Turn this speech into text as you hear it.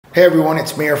Hey everyone,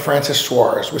 it's Mayor Francis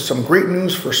Suarez with some great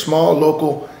news for small,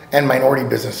 local, and minority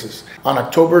businesses. On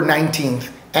October 19th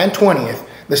and 20th,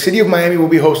 the City of Miami will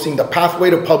be hosting the Pathway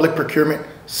to Public Procurement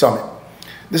Summit.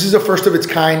 This is a first of its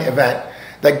kind event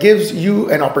that gives you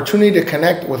an opportunity to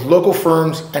connect with local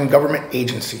firms and government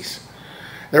agencies.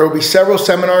 There will be several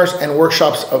seminars and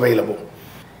workshops available.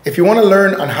 If you want to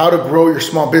learn on how to grow your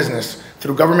small business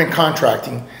through government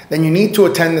contracting, then you need to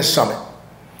attend this summit.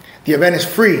 The event is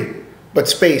free, but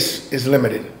space is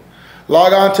limited.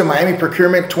 Log on to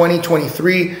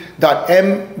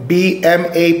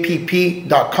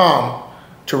miamiprocurement2023.mbmapp.com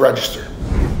to register.